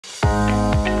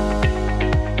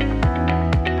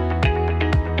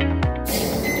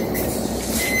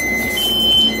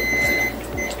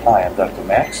Hi, I'm Dr.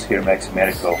 Max, here at Max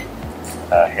Medical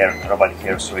Robotic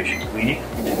Hair Restoration Clinic.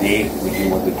 Today we do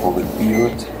what we call the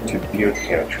beard-to-beard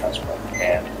hair transplant.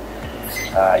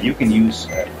 And you can use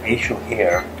facial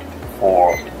hair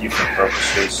for different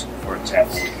purposes. For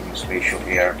example, we can use facial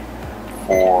hair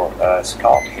for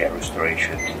scalp hair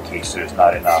restoration in case there's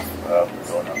not enough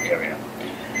donor area.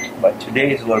 But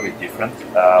today is a little bit different.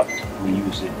 We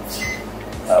use it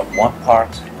one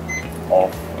part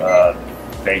of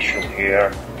facial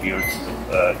hair beard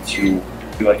to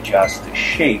adjust the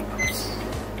shape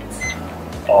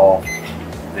of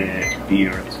the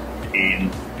beard in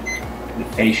the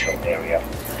facial area.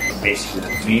 So basically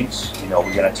that means, we're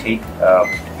going to take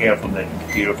hair from the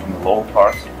interior, from the lower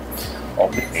part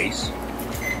of the face,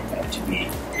 and to be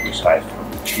precise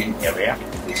from the chin area.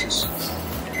 This is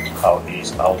how it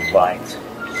is outlined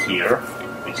here.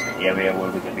 This is the area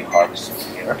where we're going to be harvesting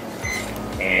hair.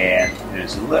 And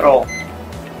there's a little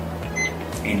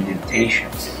indentation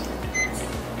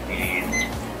in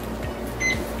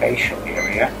the facial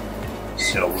area.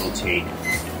 So we'll take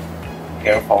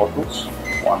hair follicles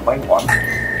one by one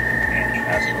and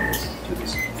transfer them to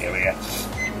this area.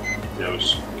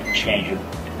 Those change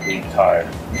the entire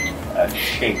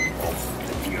shape of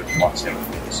the beard once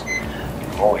everything is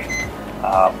growing.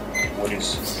 What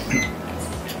is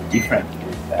different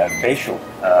with facial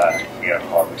hair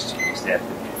harvesting is that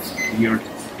the beard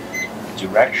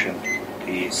direction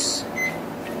is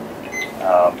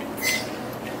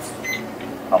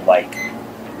unlike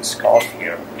the scalp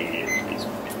hair, is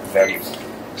variable.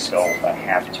 So I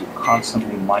have to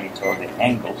constantly monitor the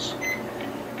angles,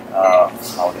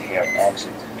 how the hair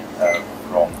exits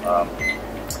from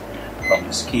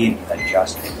the skin, and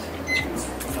adjust it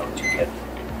to get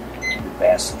the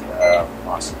best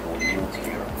possible yield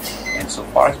here. And so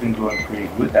far it's been going pretty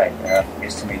good. I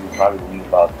estimate we probably need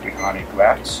about 300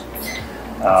 grafts.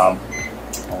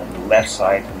 On the left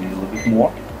side we need a little bit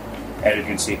more. As you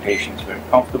can see, patient is very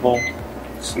comfortable,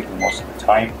 sleeping most of the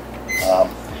time.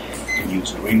 We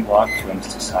use a ring block to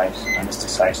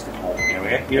anesthetize the whole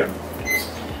area here.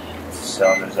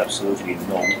 So there's absolutely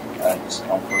no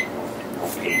discomfort or no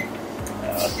pain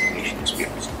the patient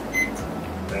experiences.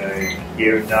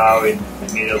 Here now in the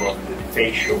middle of the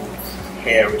facial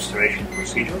hair restoration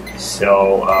procedure.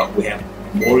 So we have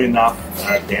more than enough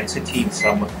density in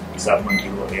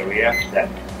submandibular area that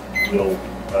will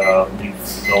leave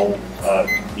no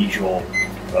visual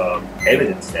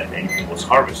evidence that anything was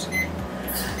harvested.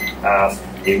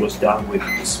 It was done with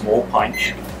a small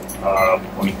punch,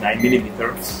 0.9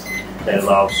 millimeter, that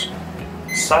allows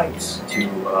sites to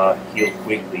heal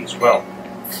quickly as well.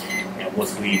 And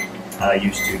what we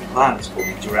use to implant is called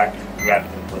the direct graft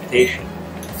implantation.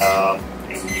 And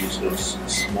we use those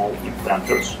small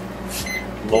implanters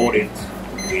loaded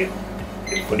with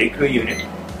the follicular unit,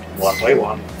 one by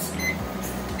one.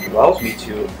 It allows me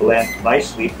to blend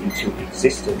nicely into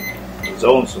existing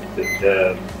zones of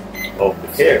the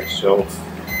hair. So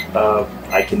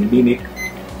I can mimic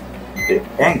the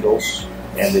angles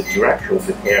and the direction of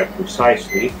the hair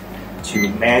precisely to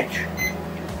match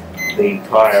the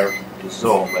entire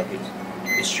zone that is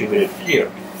distributed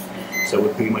here. So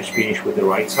we're pretty much finished with the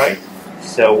right side.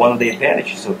 So one of the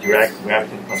advantages of direct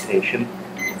graft implantation,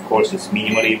 of course, it's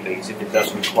minimally invasive. It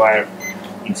doesn't require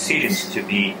incisions to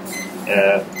be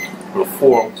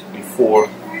performed before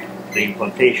the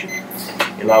implantation.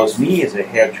 It allows me as a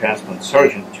hair transplant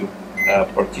surgeon to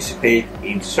participate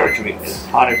in surgery at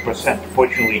 100%.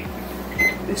 Fortunately,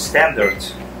 the standard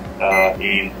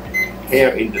in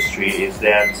hair industry is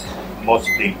that most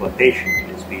of the implantation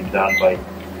is being done by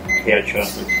hair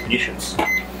transplant technicians.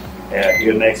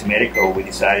 Here at Max Medical, we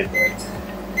decided that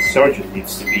the surgeon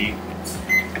needs to be,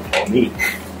 or me,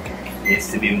 needs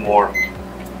to be more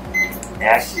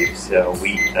active. So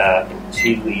we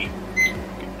routinely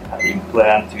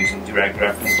implant using direct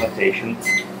graft implantation.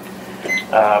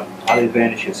 Other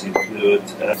advantages include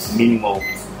minimal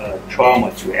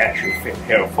trauma to actual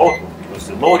hair follicle, because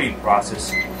the loading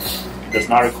process does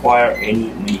not require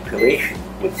any manipulation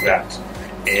with grafts.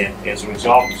 And as a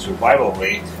result, the survival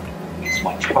rate is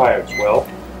much higher as well.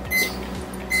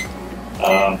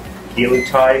 Healing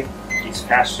time is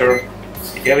faster.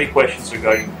 If you have any questions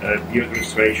regarding beard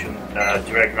restoration,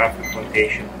 direct graft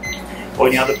implantation, or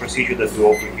any other procedure that we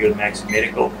offer here at Max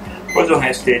Medical, please don't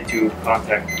hesitate to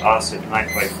contact us at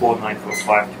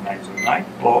 954-945-2909,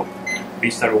 or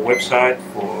visit our website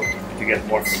to get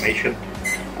more information.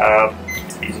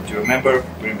 Easy to remember,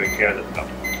 greenberghair.com.